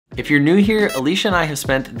If you're new here, Alicia and I have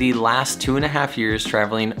spent the last 2.5 years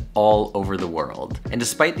traveling all over the world. And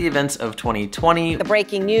despite the events of 2020, the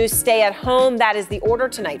breaking news, stay at home, that is the order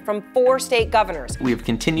tonight from 4 state governors. We have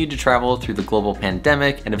continued to travel through the global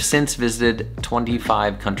pandemic and have since visited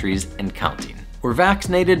 25 countries and counting. We're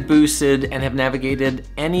vaccinated, boosted, and have navigated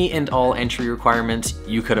any and all entry requirements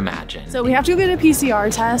you could imagine. So we have to go get a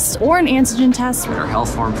PCR test or an antigen test. Get our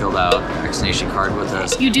health form filled out, vaccination card with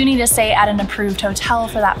us. You do need to stay at an approved hotel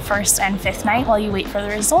for that first and 5th night while you wait for the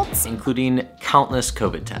results. Including countless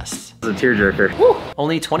COVID tests. It's a tearjerker. Woo!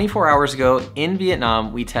 Only 24 hours ago in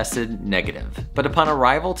Vietnam, we tested negative. But upon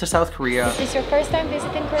arrival to South Korea... Is this your first time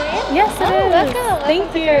visiting Korea? Yes, it is. Welcome.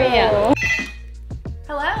 Thank you. Korea.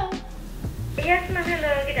 Hello. Yes, ma'am.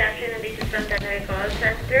 Hello. Good afternoon. This is from the Call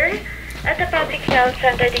Center. At the Public Health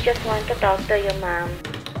Center, they just want to talk to you, ma'am.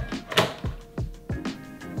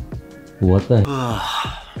 What the?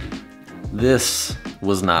 This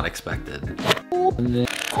was not expected.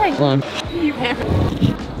 Hey.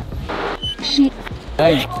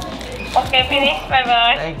 Hey. Okay, finish.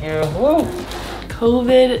 Bye-bye. Thank you. Woo.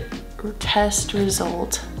 COVID test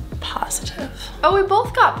result positive. Oh, we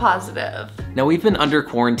both got positive. Now, we've been under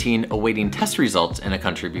quarantine awaiting test results in a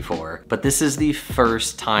country before, but this is the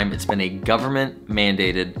first time it's been a government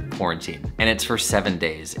mandated quarantine, and it's for 7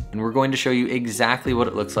 days. And we're going to show you exactly what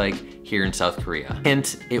it looks like here in South Korea.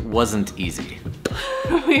 Hint, it wasn't easy.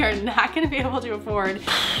 We are not gonna be able to afford.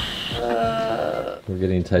 We're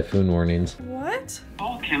getting typhoon warnings. What?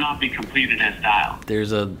 Call cannot be completed as dialed.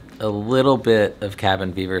 There's a little bit of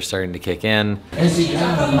cabin fever starting to kick in.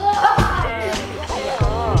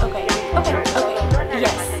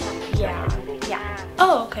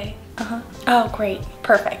 Oh, okay. Oh, great.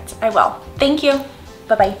 Perfect. I will. Thank you.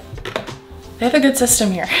 Bye-bye. They have a good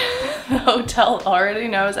system here. The hotel already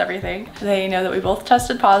knows everything. They know that we both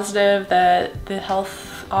tested positive, that the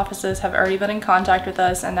health offices have already been in contact with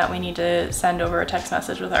us, and that we need to send over a text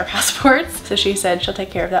message with our passports. So she said she'll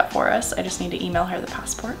take care of that for us. I just need to email her the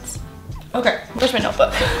passports. Okay, where's my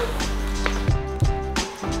notebook?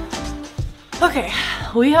 Okay,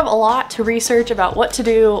 we have a lot to research about what to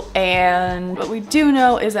do, and what we do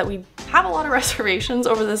know is that we have a lot of reservations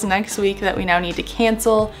over this next week that we now need to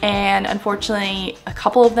cancel, and unfortunately a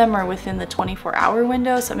couple of them are within the 24-hour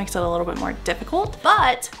window, so it makes it a little bit more difficult.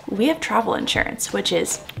 But we have travel insurance, which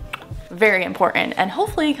is very important and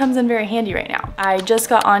hopefully comes in very handy right now. I just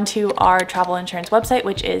got onto our travel insurance website,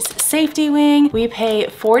 which is Safety Wing. We pay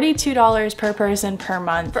 $42 per person per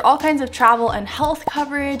month for all kinds of travel and health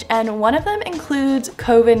coverage, and one of them includes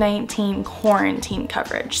COVID-19 quarantine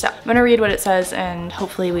coverage. So I'm gonna read what it says and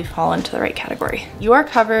hopefully we fall into the right category. You are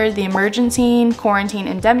covered the emergency quarantine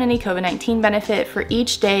indemnity COVID-19 benefit for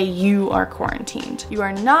each day you are quarantined. You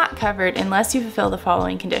are not covered unless you fulfill the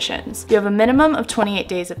following conditions. You have a minimum of 28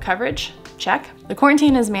 days of coverage. Check. The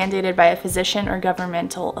quarantine is mandated by a physician or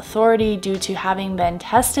governmental authority due to having been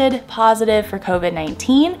tested positive for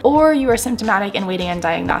COVID-19, or you are symptomatic and waiting on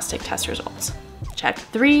diagnostic test results. Check.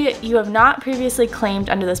 3, you have not previously claimed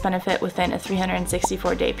under this benefit within a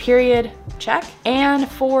 364-day period. Check. And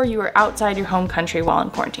 4, you are outside your home country while in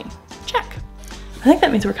quarantine. Check. I think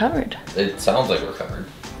that means we're covered. It sounds like we're covered.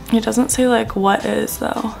 It doesn't say like what is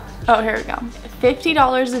though. Oh, here we go.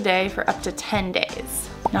 $50 a day for up to 10 days.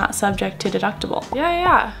 Not subject to deductible.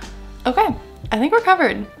 Yeah. Okay, I think we're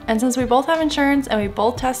covered. And since we both have insurance and we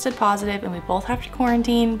both tested positive and we both have to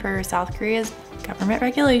quarantine per South Korea's government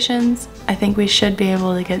regulations, I think we should be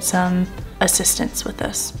able to get some assistance with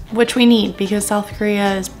this, which we need because South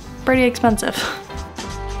Korea is pretty expensive.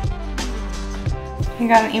 I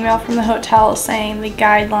got an email from the hotel saying the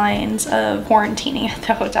guidelines of quarantining at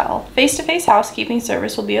the hotel. Face-to-face housekeeping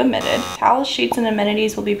service will be omitted. Towels, sheets, and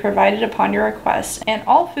amenities will be provided upon your request, and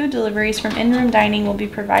all food deliveries from in-room dining will be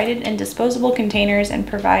provided in disposable containers and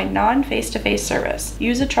provide non-face-to-face service.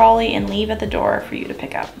 Use a trolley and leave at the door for you to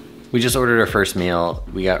pick up. We just ordered our first meal.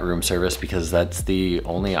 We got room service because that's the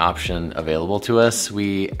only option available to us.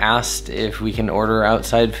 We asked if we can order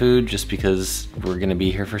outside food just because we're gonna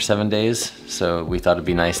be here for 7 days. So we thought it'd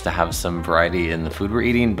be nice to have some variety in the food we're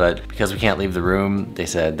eating, but because we can't leave the room, they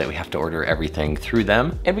said that we have to order everything through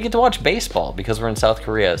them. And we get to watch baseball because we're in South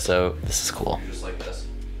Korea, so this is cool. Just like this.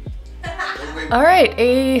 All right,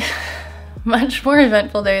 a much more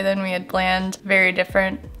eventful day than we had planned. Very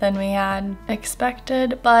different than we had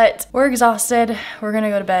expected, but we're exhausted. We're gonna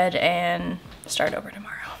go to bed and start over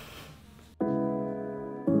tomorrow.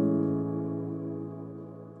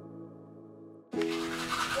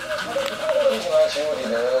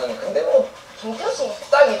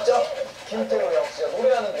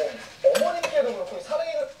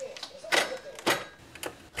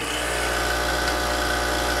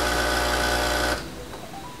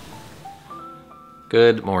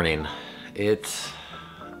 Good morning. It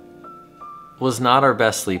was not our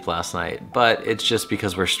best sleep last night, but it's just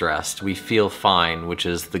because we're stressed. We feel fine, which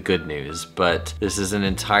is the good news, but this is an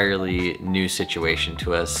entirely new situation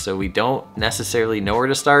to us, so we don't necessarily know where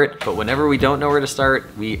to start, but whenever we don't know where to start,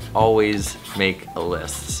 we always make a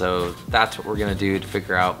list. So that's what we're gonna do to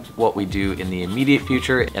figure out what we do in the immediate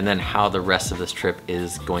future and then how the rest of this trip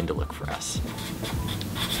is going to look for us.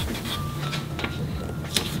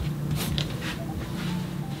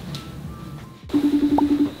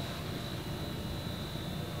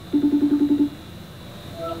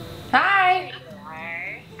 Hi.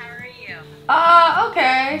 How are you?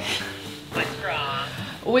 Okay. What's wrong?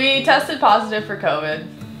 We tested positive for COVID.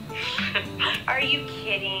 Are you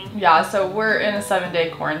kidding? Yeah, so we're in a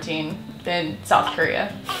 7-day quarantine in South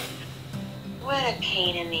Korea. What a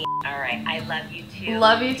pain in the. All right, I love you too.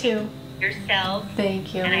 Love you too. Yourself.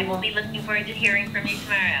 Thank you. And I will be looking forward to hearing from you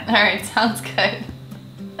tomorrow. All right, sounds good.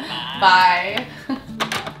 Bye.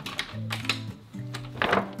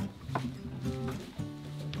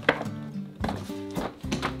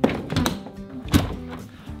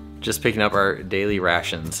 Just picking up our daily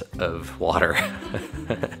rations of water.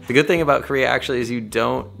 The good thing about Korea actually is you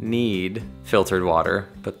don't need filtered water,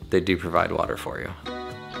 but they do provide water for you.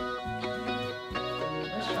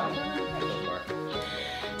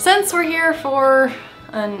 Since we're here for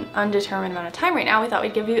an undetermined amount of time right now, we thought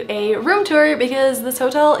we'd give you a room tour because this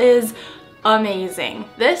hotel is amazing.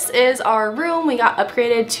 This is our room. We got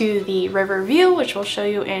upgraded to the river view, which we'll show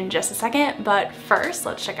you in just a second, but first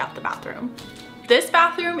let's check out the bathroom. This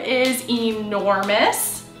bathroom is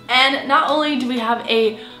enormous, and not only do we have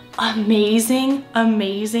a amazing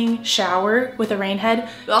shower with a rain head,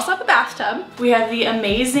 we also have a bathtub. We have the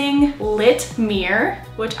amazing lit mirror,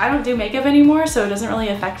 which I don't do makeup anymore, so it doesn't really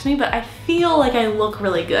affect me, but I feel like I look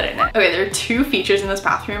really good in it. Okay, there are two features in this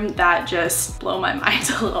bathroom that just blow my mind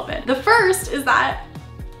a little bit. The first is that,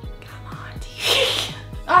 come on, TV.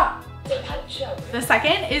 The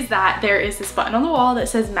second is that there is this button on the wall that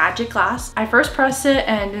says magic glass. I first pressed it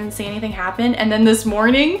and didn't see anything happen, and then this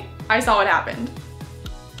morning I saw what happened.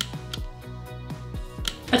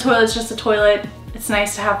 A toilet's just a toilet. It's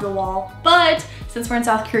nice to have the wall, but since we're in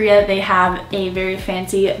South Korea, they have a very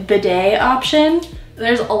fancy bidet option.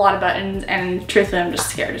 There's a lot of buttons, and truthfully, I'm just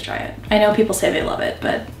scared to try it. I know people say they love it,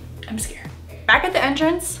 but I'm scared. Back at the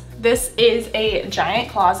entrance, this is a giant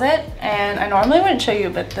closet, and I normally wouldn't show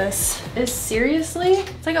you, but this is seriously,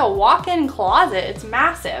 it's like a walk-in closet. It's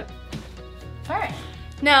massive. All right.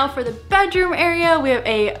 Now for the bedroom area, we have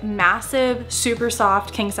a massive, super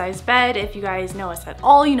soft king-size bed. If you guys know us at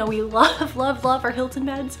all, you know we love our Hilton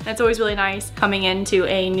beds. And it's always really nice coming into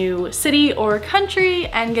a new city or country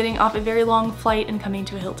and getting off a very long flight and coming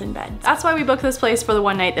to a Hilton bed. That's why we booked this place for the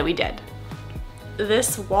one night that we did.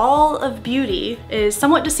 This wall of beauty is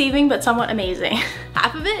somewhat deceiving, but somewhat amazing.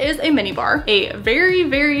 Half of it is a mini bar, a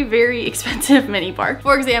very expensive mini bar.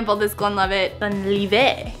 For example, this Glenlivet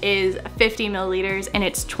is 50 milliliters and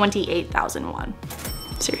it's 28,000 won.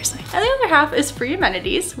 Seriously. And the other half is free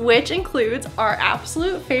amenities, which includes our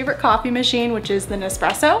absolute favorite coffee machine, which is the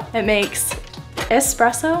Nespresso. It makes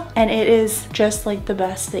espresso and it is just like the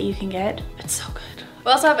best that you can get. It's so good.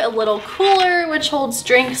 We also have a little cooler which holds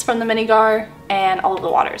drinks from the mini bar and all of the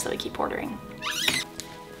waters that we keep ordering.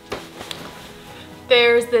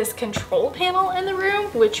 There's this control panel in the room,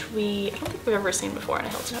 which I don't think we've ever seen before in a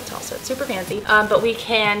Hilton hotel, so it's super fancy. But we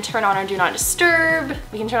can turn on our do not disturb,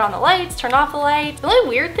 we can turn on the lights, turn off the lights. The only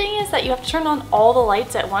weird thing is that you have to turn on all the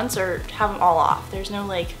lights at once or have them all off. There's no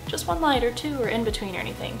like just one light or two or in between or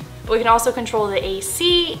anything. But we can also control the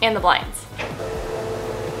AC and the blinds.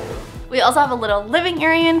 We also have a little living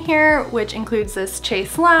area in here, which includes this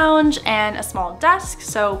Chase lounge and a small desk,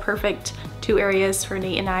 so perfect 2 areas for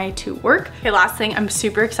Nate and I to work. Okay, last thing, I'm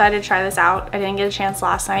super excited to try this out. I didn't get a chance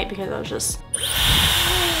last night because I was just...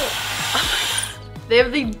 They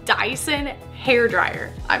have the Dyson hair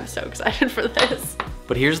dryer. I'm so excited for this.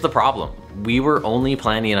 But here's the problem. We were only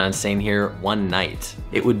planning on staying here one night.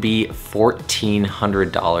 It would be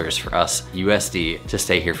 $1,400 for us USD to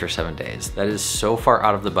stay here for 7 days. That is so far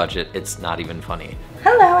out of the budget, it's not even funny.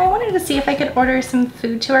 Hello, I wanted to see if I could order some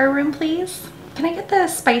food to our room, please. Can I get the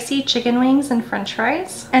spicy chicken wings and french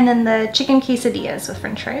fries? And then the chicken quesadillas with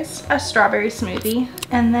french fries. A strawberry smoothie.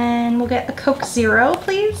 And then we'll get a Coke Zero,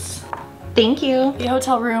 please. Thank you. The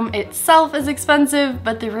hotel room itself is expensive,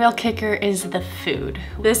 but the real kicker is the food.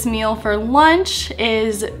 This meal for lunch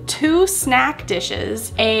is 2 snack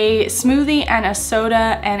dishes, a smoothie and a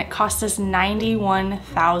soda, and it cost us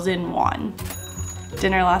 91,000 won.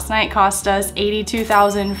 Dinner last night cost us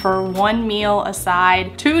 $82,000 for one meal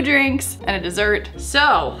aside, 2 drinks, and a dessert.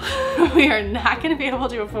 So we are not gonna be able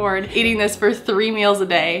to afford eating this for 3 meals a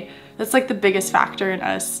day. That's like the biggest factor in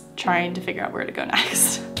us trying to figure out where to go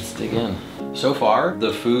next. Let's dig in. So far,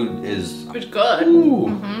 the food is... It's good.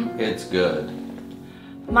 It's good.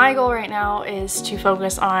 My goal right now is to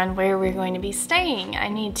focus on where we're going to be staying. I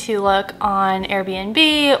need to look on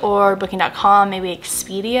Airbnb or booking.com, maybe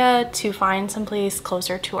Expedia, to find someplace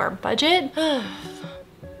closer to our budget.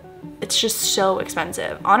 It's just so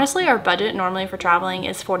expensive. Honestly, our budget normally for traveling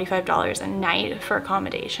is $45 a night for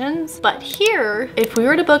accommodations. But here, if we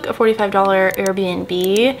were to book a $45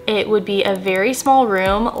 Airbnb, it would be a very small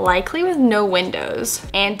room, likely with no windows,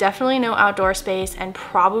 and definitely no outdoor space, and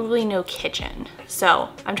probably no kitchen. So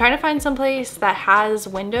I'm trying to find someplace that has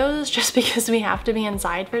windows just because we have to be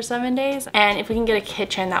inside for 7 days. And if we can get a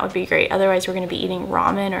kitchen, that would be great. Otherwise, we're gonna be eating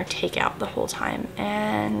ramen or takeout the whole time.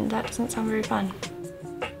 And that doesn't sound very fun.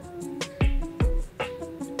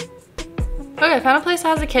 Okay, I found a place that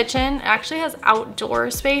has a kitchen. It actually has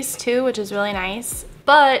outdoor space too, which is really nice.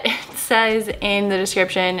 But it says in the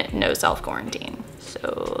description, no self-quarantine.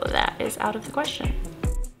 So that is out of the question.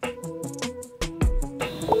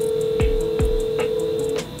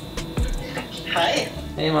 Hi.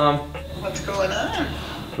 Hey, Mom. What's going on?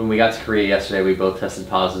 When we got to Korea yesterday, we both tested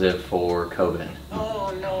positive for COVID.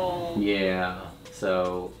 Oh, no. Yeah,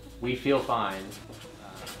 so we feel fine.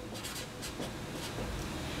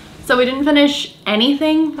 So we didn't finish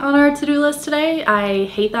anything on our to-do list today. I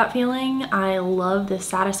hate that feeling. I love the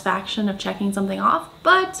satisfaction of checking something off,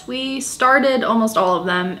 but we started almost all of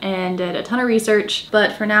them and did a ton of research.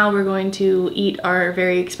 But for now, we're going to eat our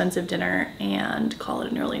very expensive dinner and call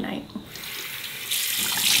it an early night.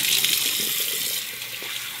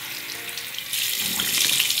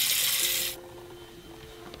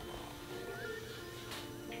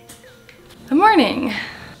 Good morning.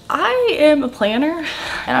 I am a planner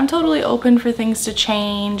and I'm totally open for things to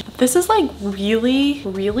change. This is like really,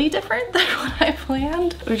 really different than what I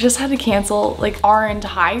planned. We just had to cancel like our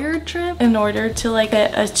entire trip in order to like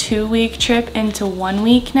fit a 2-week trip into 1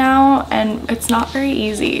 week now, and it's not very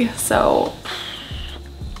easy. So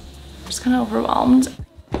I'm just kind of overwhelmed.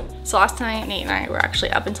 So last night, Nate and I were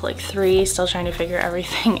actually up until like 3, still trying to figure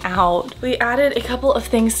everything out. We added a couple of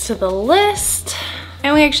things to the list.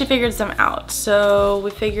 And we actually figured some out. So we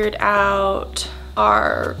figured out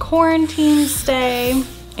our quarantine stay,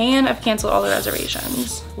 and I've canceled all the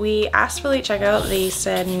reservations. We asked for late checkout, they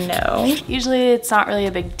said no. Usually it's not really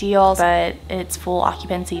a big deal, but it's full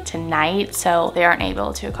occupancy tonight, so they aren't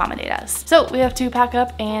able to accommodate us. So we have to pack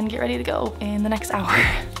up and get ready to go in the next hour.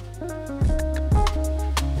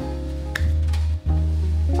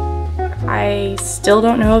 I still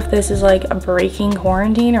don't know if this is like a breaking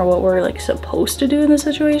quarantine or what we're like supposed to do in this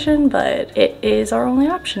situation, but it is our only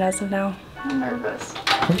option as of now. I'm nervous.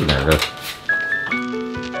 I'm nervous.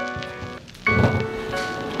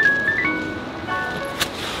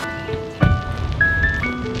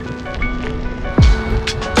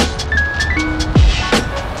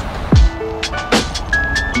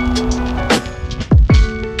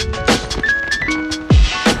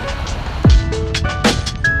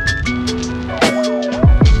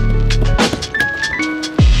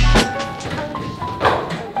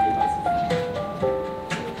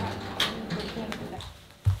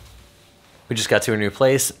 We just got to a new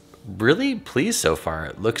place. Really pleased so far.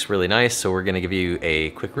 It looks really nice, so we're gonna give you a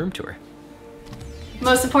quick room tour.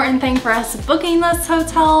 Most important thing for us booking this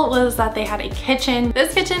hotel was that they had a kitchen.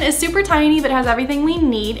 This kitchen is super tiny, but has everything we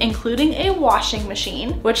need, including a washing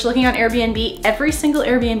machine, which looking on Airbnb, every single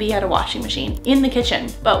Airbnb had a washing machine in the kitchen,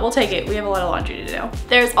 but we'll take it. We have a lot of laundry to do.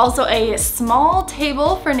 There's also a small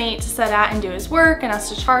table for Nate to sit at and do his work and us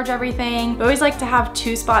to charge everything. We always like to have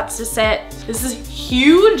 2 spots to sit. This is a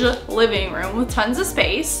huge living room with tons of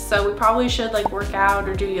space, so we probably should like work out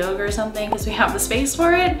or do yoga or something because we have the space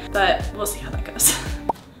for it, but we'll see how that goes.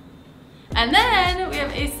 And then we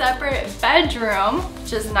have a separate bedroom,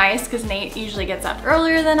 which is nice because Nate usually gets up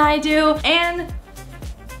earlier than I do. And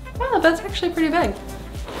wow, the bed's actually pretty big.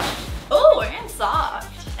 Oh, and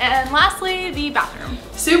soft. And lastly, the bathroom.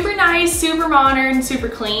 Super nice, super modern, super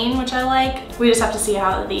clean, which I like. We just have to see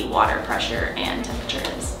how the water pressure and temperature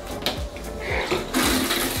is.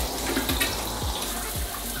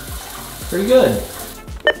 Pretty good.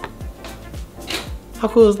 How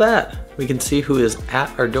cool is that? We can see who is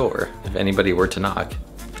at our door if anybody were to knock.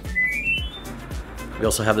 We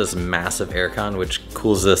also have this massive aircon, which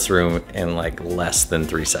cools this room in like less than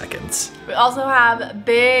 3 seconds. We also have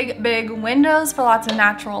big windows for lots of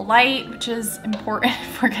natural light, which is important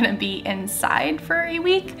if we're gonna be inside for a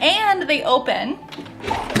week. And they open,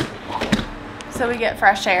 so we get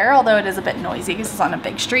fresh air, although it is a bit noisy because it's on a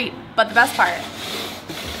big street. But the best part,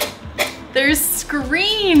 there's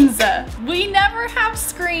screens. We never have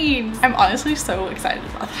screens. I'm honestly so excited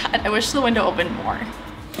about that. I wish the window opened more.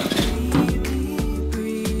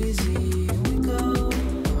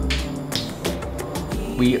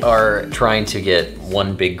 We are trying to get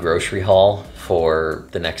one big grocery haul for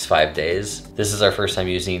the next 5 days. This is our first time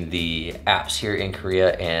using the apps here in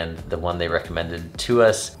Korea, and the one they recommended to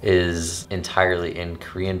us is entirely in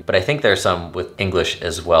Korean, but I think there's some with English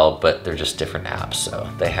as well, but they're just different apps, so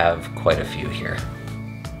they have quite a few here.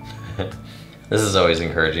 This is always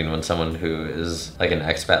encouraging when someone who is like an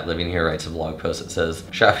expat living here writes a blog post that says,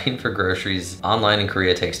 shopping for groceries online in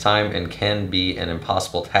Korea takes time and can be an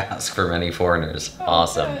impossible task for many foreigners.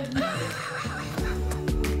 Awesome.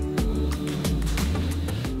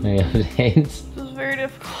 This was very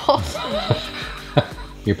difficult.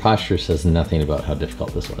 Your posture says nothing about how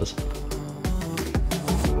difficult this was.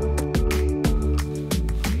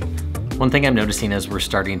 One thing I'm noticing as we're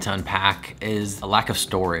starting to unpack is a lack of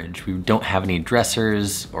storage. We don't have any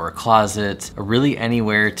dressers or a closet or really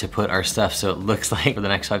anywhere to put our stuff, so it looks like for the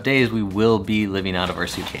next 5 days we will be living out of our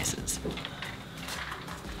suitcases.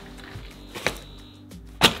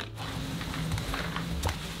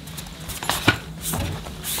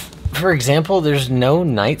 For example, there's no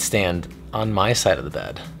nightstand on my side of the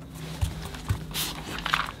bed.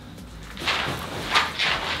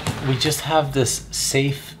 We just have this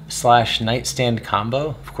safe/nightstand combo.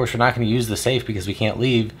 Of course, we're not going to use the safe because we can't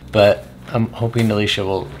leave, but I'm hoping Alicia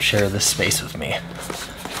will share this space with me.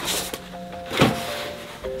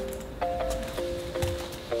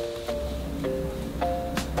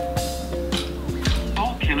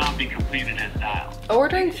 All cannot be completed as dialed.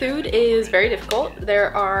 Ordering food is very difficult.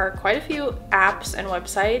 There are quite a few apps and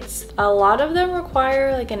websites. A lot of them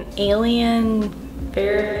require like an alien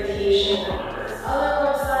verification. Other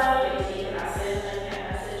websites, you can message, I can't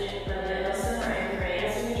message, but most of them are in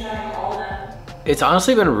Korean, so you can try and call them. It's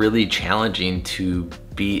honestly been really challenging to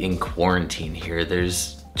be in quarantine here.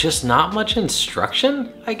 There's just not much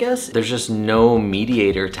instruction, I guess. There's just no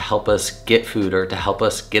mediator to help us get food or to help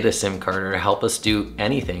us get a SIM card or to help us do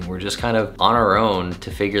anything. We're just kind of on our own to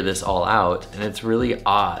figure this all out, and it's really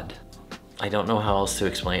odd. I don't know how else to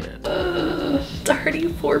explain it. It's already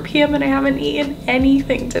 4 p.m. and I haven't eaten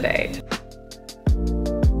anything today.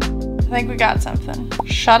 I think we got something.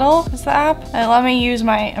 Shuttle is the app, and let me use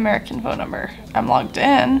my American phone number. I'm logged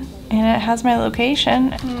in, and it has my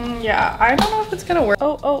location. Yeah, I don't know if it's gonna work.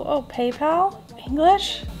 Oh, PayPal?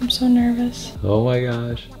 English? I'm so nervous. Oh my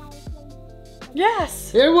gosh.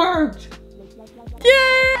 Yes! It worked!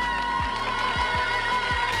 Yay!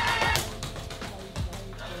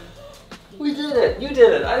 We did it! You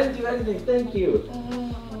did it! I didn't do anything, thank you.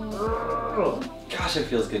 Oh, gosh, it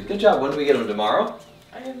feels good. Good job. When do we get them? Tomorrow?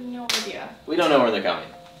 I have no idea. We don't know when they're coming.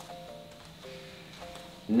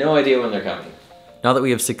 No idea when they're coming. Now that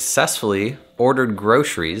we have successfully ordered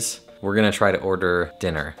groceries, we're gonna try to order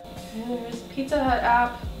dinner. There's Pizza Hut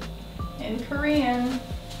app in Korean.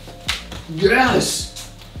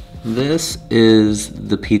 Yes! This is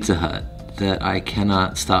the Pizza Hut that I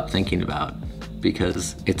cannot stop thinking about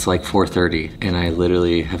because it's like 4:30 and I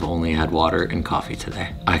literally have only had water and coffee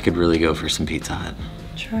today. I could really go for some Pizza Hut.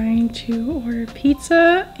 Trying to order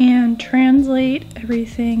pizza and translate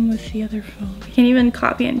everything with the other phone. I can't even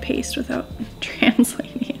copy and paste without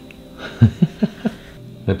translating.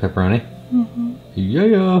 The pepperoni? Mm-hmm.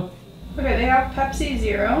 Yeah. Okay, they have Pepsi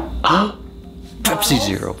Zero. Pepsi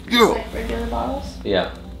Zero. Just like regular bottles.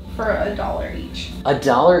 Yeah. For $1 each.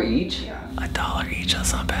 $1 each? Yeah. $1 each,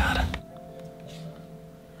 that's not bad.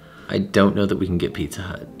 I don't know that we can get Pizza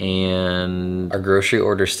Hut. And our grocery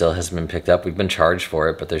order still hasn't been picked up. We've been charged for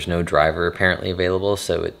it, but there's no driver apparently available,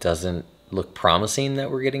 so it doesn't look promising that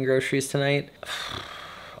we're getting groceries tonight.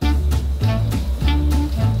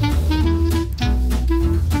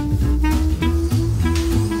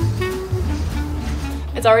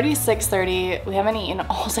 It's already 6:30. We haven't eaten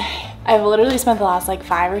all day. I've literally spent the last like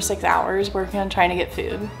 5 or 6 hours working on trying to get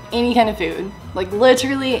food. Any kind of food. Like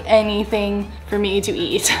literally anything for me to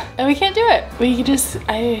eat. And we can't do it. This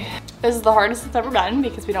is the hardest it's ever been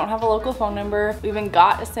because we don't have a local phone number. We even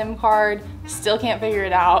got a SIM card. Still can't figure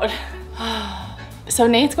it out. So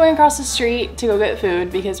Nate's going across the street to go get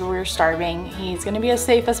food because we're starving. He's gonna be as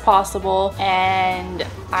safe as possible. And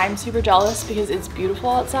I'm super jealous because it's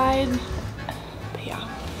beautiful outside.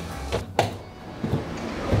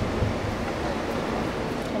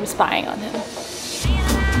 spying on him.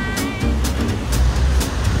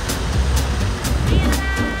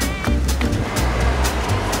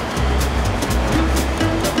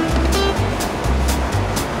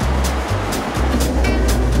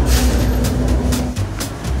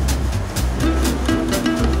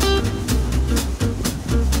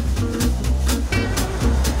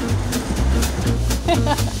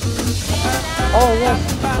 Oh, yes.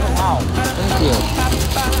 Wow. Thank you.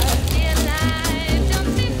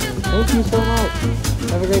 Thank you so much.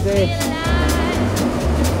 Have a great day.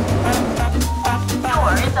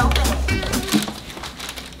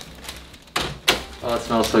 Oh, it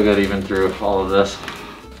smells so good even through all of this.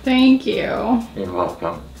 Thank you. You're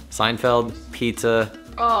welcome. Seinfeld, pizza.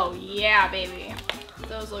 Oh yeah, baby.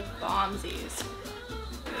 Those look bombsies.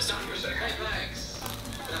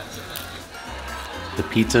 The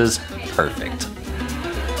pizza's perfect.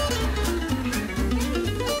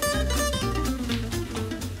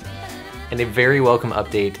 And a very welcome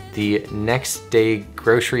update. The next day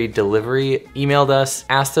grocery delivery emailed us,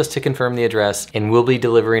 asked us to confirm the address, and we'll be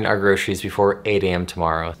delivering our groceries before 8 a.m.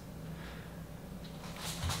 tomorrow.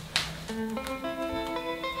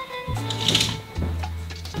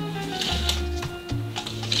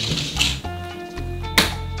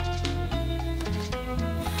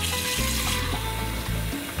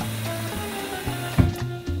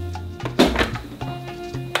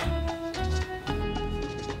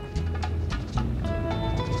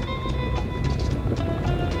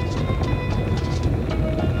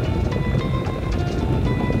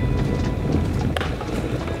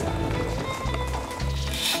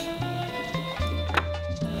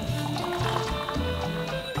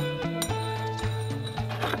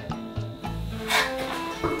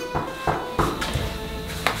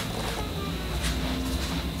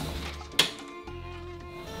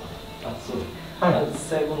 That's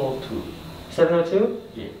 702. 702?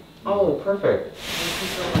 Yeah. Oh, perfect. Thank you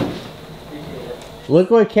so much. Appreciate it. Look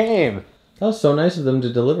what came. That was so nice of them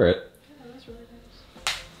to deliver it. Yeah, that was really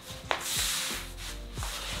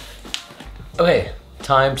nice. Okay,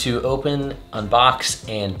 time to open, unbox,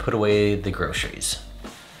 and put away the groceries.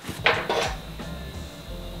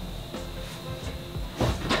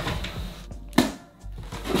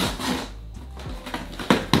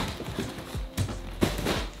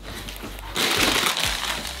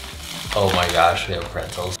 Oh my gosh, we have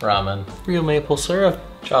pretzels, ramen, real maple syrup,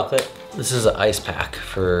 chocolate. This is an ice pack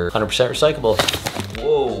for 100% recyclable.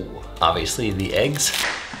 Whoa. Obviously the eggs.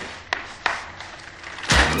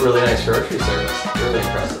 Really nice grocery service. Really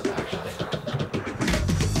impressive, actually.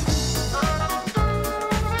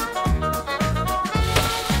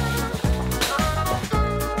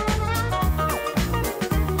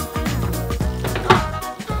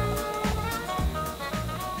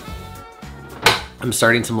 I'm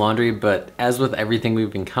starting some laundry, but as with everything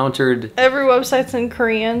we've encountered, Every website's in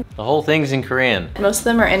Korean. the whole thing's in Korean. Most of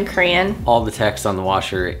them are in Korean. All the text on the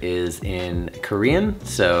washer is in Korean,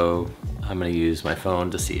 so I'm gonna use my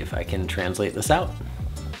phone to see if I can translate this out.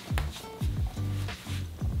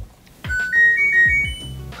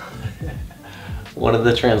 One of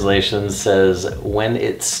the translations says, when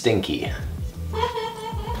it's stinky.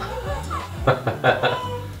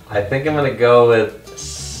 I think I'm gonna go with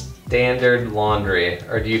standard laundry,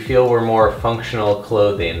 or do you feel we're more functional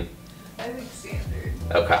clothing? I think standard.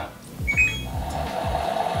 Okay.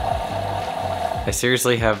 I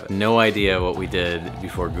seriously have no idea what we did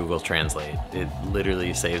before Google Translate. It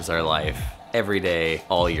literally saves our life every day,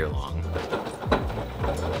 all year long.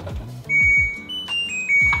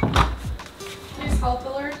 Please help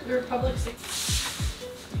alert, the Republic.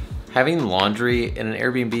 Having laundry in an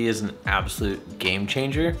Airbnb is an absolute game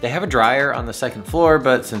changer. They have a dryer on the second floor,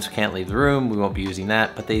 but since we can't leave the room, we won't be using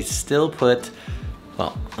that, but they still put,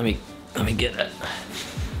 well, let me get it.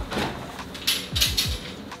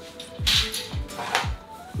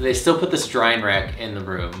 They still put this drying rack in the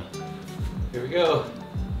room. Here we go.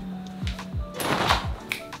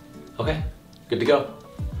 Okay, good to go.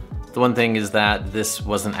 The one thing is that this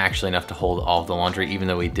wasn't actually enough to hold all of the laundry, even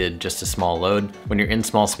though we did just a small load. When you're in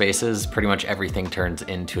small spaces, pretty much everything turns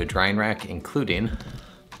into a drying rack, including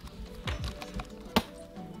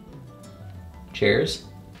chairs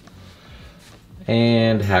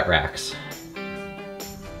and hat racks.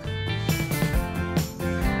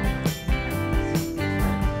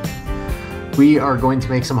 We are going to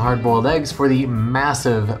make some hard-boiled eggs for the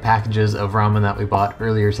massive packages of ramen that we bought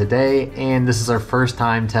earlier today, and this is our first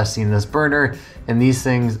time testing this burner, and these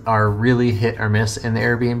things are really hit or miss in the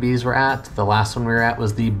Airbnbs we're at. The last one we were at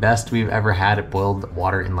was the best we've ever had. It boiled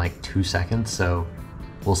water in like 2 seconds, so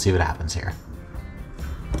we'll see what happens here.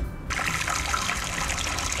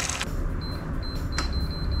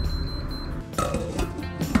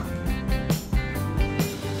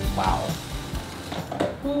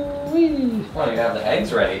 Oh, you have the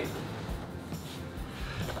eggs ready.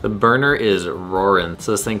 The burner is roaring.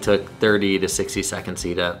 So this thing took 30 to 60 seconds to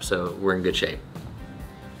heat up, so we're in good shape.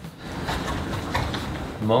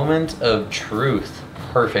 Moment of truth.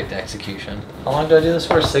 Perfect execution. How long do I do this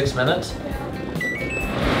for? 6 minutes?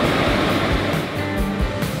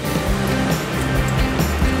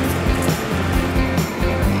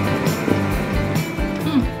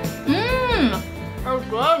 Oh,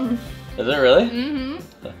 good. Is it really? Mm-hmm.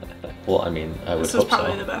 Well, I mean, I would hope so. This is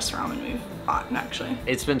probably the best ramen we've gotten, actually.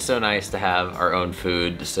 It's been so nice to have our own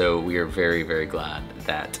food, so we are very, very glad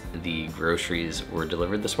that the groceries were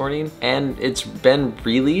delivered this morning. And it's been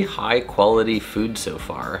really high quality food so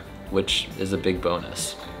far, which is a big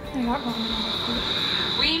bonus. I got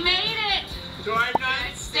ramen. We made it to our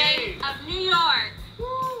United state of New York.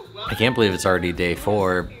 I can't believe it's already day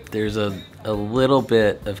 4. There's a little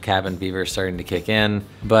bit of cabin fever starting to kick in,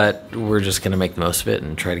 but we're just gonna make the most of it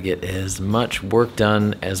and try to get as much work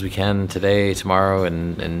done as we can today, tomorrow,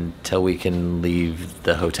 and until we can leave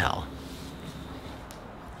the hotel.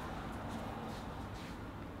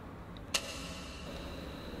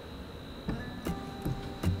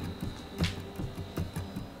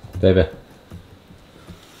 Baby.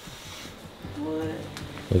 What?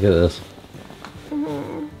 Look at this.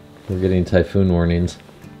 We're getting typhoon warnings.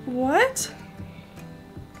 What?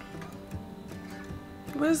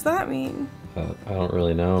 What does that mean? I don't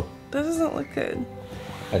really know. That doesn't look good.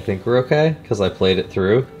 I think we're okay because I played it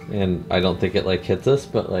through and I don't think it like hits us,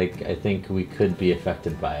 but like I think we could be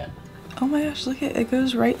affected by it. Oh my gosh, look at it. It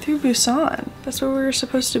goes right through Busan. That's where we were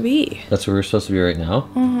supposed to be. That's where we're supposed to be right now?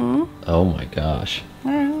 Mm-hmm. Oh my gosh.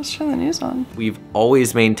 All right, let's turn the news on. We've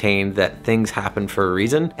always maintained that things happen for a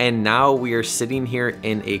reason, and now we are sitting here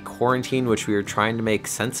in a quarantine which we are trying to make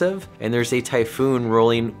sense of, and there's a typhoon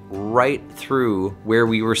rolling right through where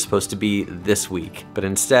we were supposed to be this week. But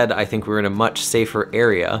instead, I think we're in a much safer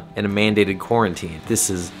area in a mandated quarantine. This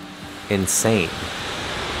is insane.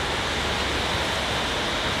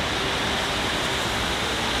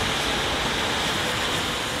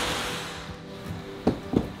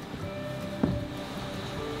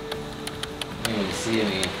 See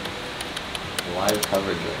any live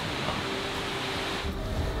coverage right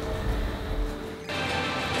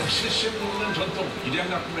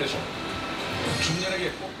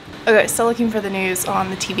now. Okay, still looking for the news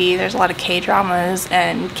on the TV. There's a lot of K-dramas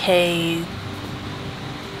and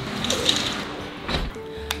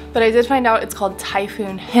But I did find out it's called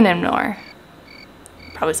Typhoon Hinnamnor.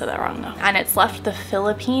 Probably said that wrong though. And it's left the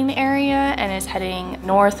Philippine area and is heading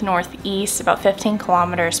north-northeast about 15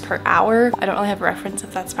 kilometers per hour. I don't really have a reference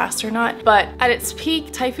if that's fast or not, but at its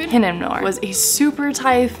peak, Typhoon Hinnamnor was a super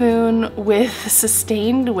typhoon with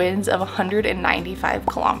sustained winds of 195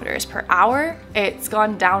 kilometers per hour. It's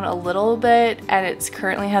gone down a little bit and it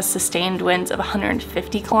currently has sustained winds of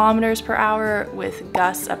 150 kilometers per hour with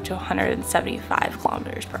gusts up to 175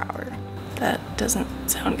 kilometers per hour. That doesn't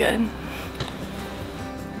sound good.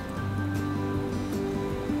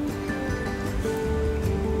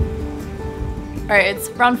 All right, it's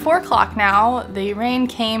around 4 o'clock now. The rain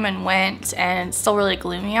came and went and it's still really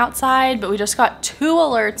gloomy outside, but we just got 2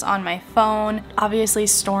 alerts on my phone. Obviously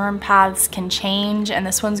storm paths can change and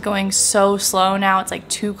this one's going so slow now. It's like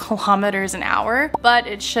 2 kilometers an hour, but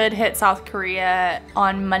it should hit South Korea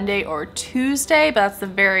on Monday or Tuesday, but that's the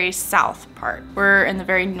very south part. We're in the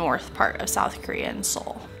very north part of South Korea in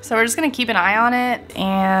Seoul. So we're just gonna keep an eye on it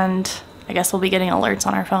and I guess we'll be getting alerts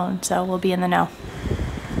on our phone, so we'll be in the know.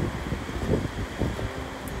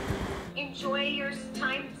 Enjoy your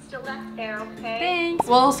time still left there, okay? Thanks.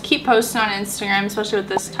 We'll keep posting on Instagram, especially with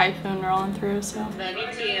this typhoon rolling through, so. Love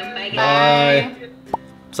you too. Bye, guys. Bye.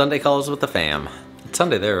 Sunday calls with the fam. It's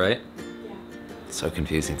Sunday there, right? Yeah. It's so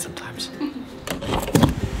confusing sometimes.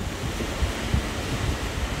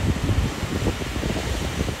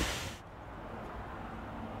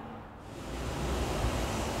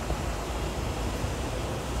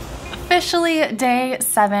 Officially day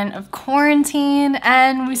 7 of quarantine,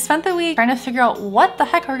 and we spent the week trying to figure out what the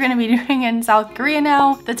heck we're gonna be doing in South Korea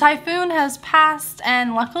now. The typhoon has passed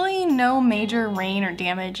and luckily no major rain or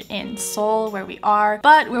damage in Seoul where we are,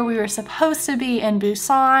 but where we were supposed to be in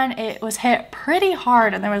Busan, it was hit pretty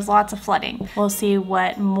hard and there was lots of flooding. We'll see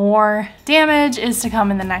what more damage is to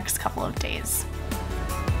come in the next couple of days.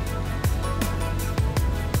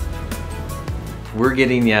 We're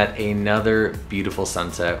getting yet another beautiful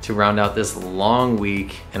sunset to round out this long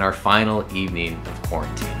week and our final evening of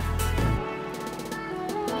quarantine.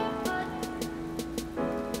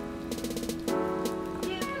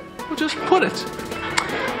 Well, just put it.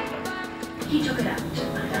 He took it out.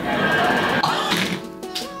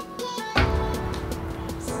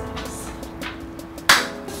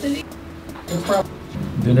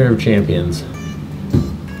 Dinner of Champions.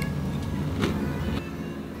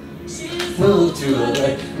 Move to the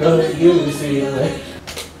left, go you see the left.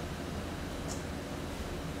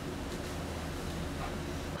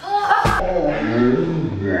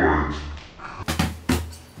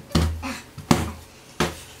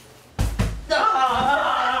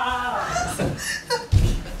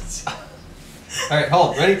 All right,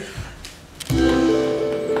 hold. Ready?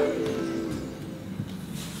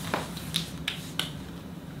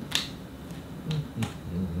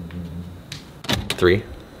 3,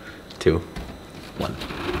 2, 1.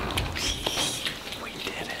 We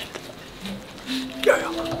did it.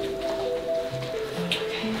 Yeah.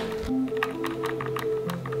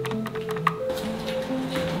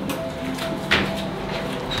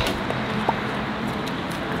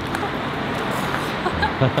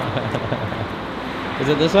 Is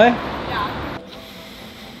it this way? Yeah.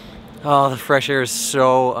 Oh, the fresh air is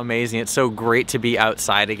so amazing. It's so great to be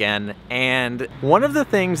outside again. And one of the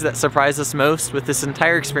things that surprised us most with this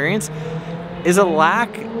entire experience is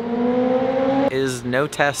no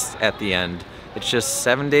test at the end. It's just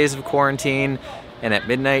 7 days of quarantine, and at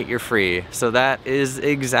midnight you're free. So that is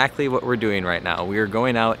exactly what we're doing right now. We are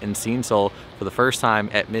going out and seeing Seoul for the first time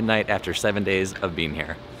at midnight after 7 days of being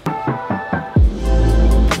here.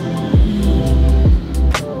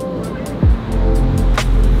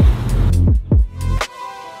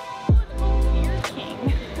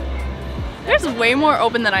 Way more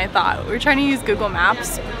open than I thought. We were trying to use Google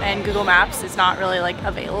Maps, and Google Maps is not really like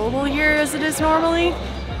available here as it is normally.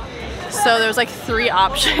 So there's like 3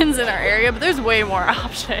 options in our area, but there's way more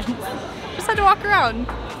options. Just had to walk around,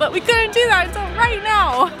 but we couldn't do that until right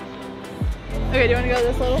now. Okay, do you want to go to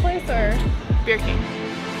this little place or Beer King?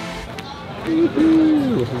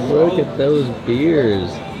 Ooh, look at those beers.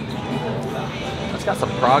 It's got some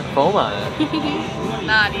Prague foam on it.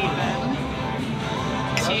 Not even.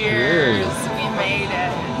 Cheers. We made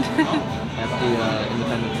it. Happy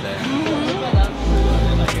Independence Day.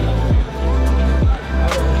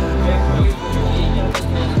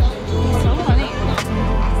 So funny.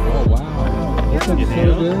 Oh wow. This looks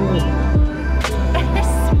so good.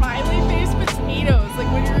 Smiley face potatoes like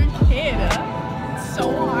when you're a kid. It's so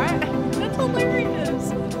hot. That's hilarious.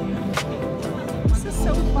 This is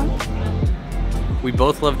so fun. We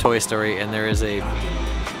both love Toy Story, and there's a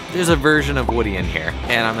version of Woody in here,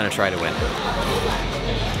 and I'm gonna try to win.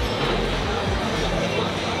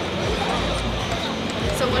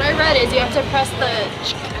 So what I read is you have to press the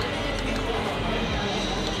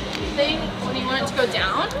thing when you want it to go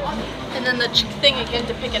down, and then the thing again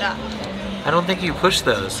to pick it up. I don't think you push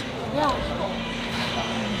those. Yeah.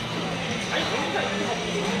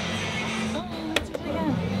 Oh, let's do it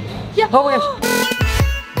again. Yeah. Oh my gosh.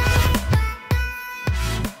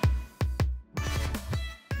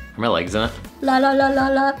 Are my legs in it? La la la la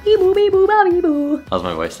la, bee boo bee boo ba bee boo. How's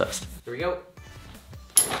my voice test? Here we go.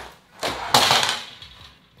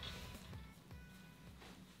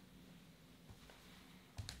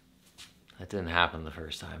 That didn't happen the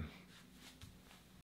first time.